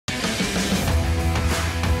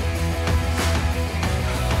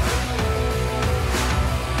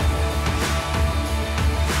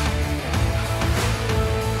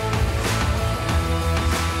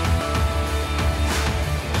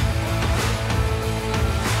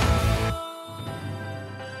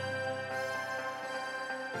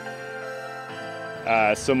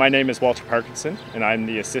So my name is Walter Parkinson, and I'm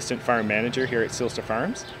the Assistant Farm Manager here at Seelster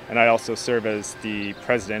Farms, and I also serve as the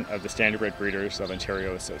President of the Standardbred Breeders of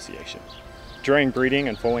Ontario Association. During breeding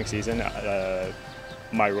and foaling season,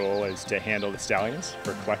 my role is to handle the stallions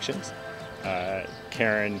for collections.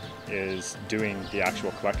 Karen is doing the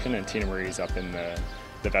actual collection, and Tina Marie's up in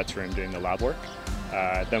the vet's room doing the lab work.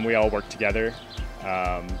 Then we all work together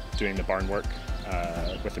doing the barn work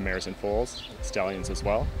with the mares and foals, stallions as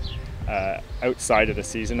well. Outside of the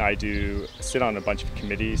season, I do sit on a bunch of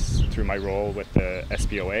committees through my role with the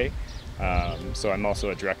SPOA. So I'm also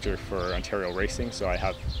a director for Ontario Racing, so I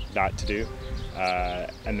have that to do.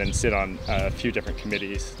 And then sit on a few different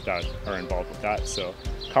committees that are involved with that. So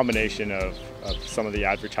combination of some of the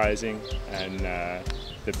advertising and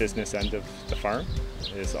the business end of the farm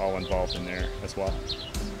is all involved in there as well.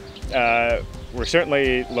 We're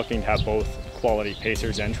certainly looking to have both quality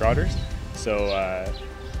pacers and trotters. So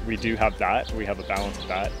we do have that. We have a balance of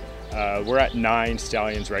that. We're at 9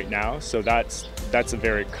 stallions right now, so that's a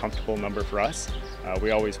very comfortable number for us. We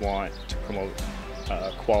always want to promote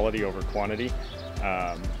quality over quantity,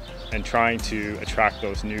 and trying to attract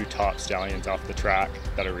those new top stallions off the track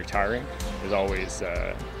that are retiring is always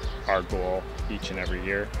our goal each and every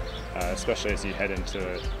year, especially as you head into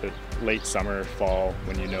the late summer, fall,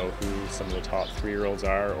 when you know who some of the top 3-year-olds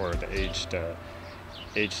are, or the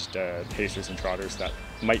aged pacers and trotters that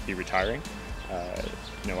might be retiring.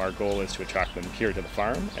 Our goal is to attract them here to the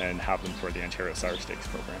farm and have them for the Ontario Sire Stakes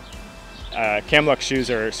program. Kamluk's shoes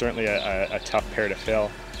are certainly a tough pair to fill.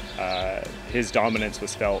 His dominance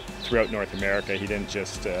was felt throughout North America. He didn't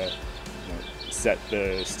just set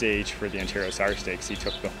the stage for the Ontario Sire Stakes. He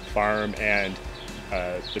took the farm and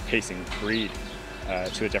the pacing breed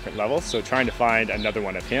to a different level. So trying to find another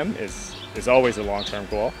one of him is always a long-term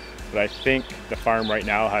goal. But I think the farm right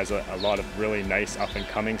now has a lot of really nice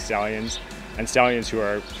up-and-coming stallions, and stallions who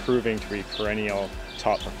are proving to be perennial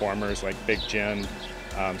top performers, like Big Jim.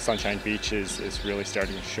 Sunshine Beach is really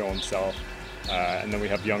starting to show himself. And then we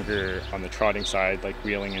have younger on the trotting side, like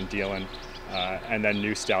Wheeling and Dealing, and then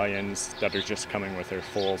new stallions that are just coming with their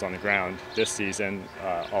foals on the ground. This season,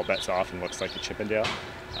 all bets off and looks like a Chippendale.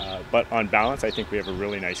 But on balance, I think we have a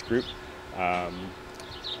really nice group.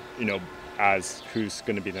 As who's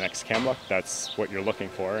going to be the next Kamluk, that's what you're looking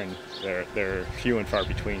for, and they're few and far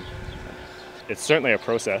between. It's certainly a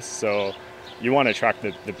process, so you want to attract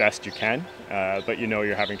the best you can, but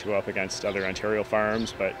you're having to go up against other Ontario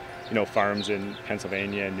farms, but farms in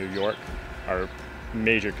Pennsylvania and New York are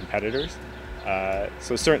major competitors.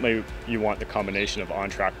 So certainly you want the combination of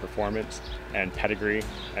on-track performance and pedigree,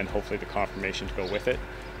 and hopefully the confirmation to go with it.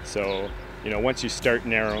 So once you start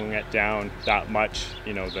narrowing it down that much,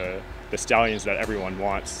 the stallions that everyone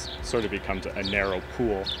wants sort of becomes a narrow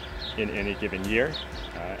pool in any given year.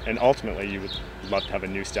 And ultimately you would love to have a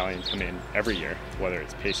new stallion come in every year, whether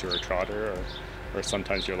it's pacer or trotter, or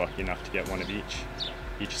sometimes you're lucky enough to get one of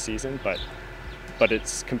each season, but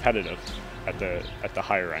it's competitive at the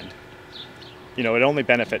higher end. It only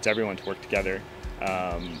benefits everyone to work together.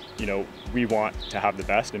 We want to have the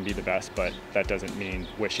best and be the best, but that doesn't mean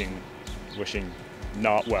wishing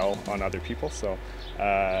not well on other people. So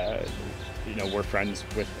we're friends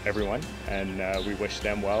with everyone, and we wish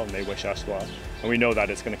them well and they wish us well, and we know that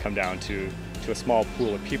it's going to come down to a small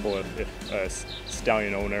pool of people. If a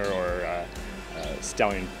stallion owner or a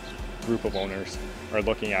stallion group of owners are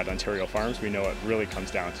looking at Ontario farms, we know it really comes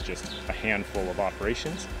down to just a handful of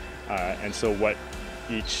operations, and so what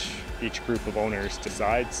each group of owners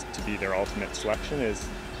decides to be their ultimate selection is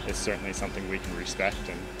certainly something we can respect,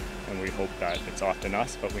 and we hope that it's often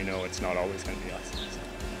us, but we know it's not always going to be us. So.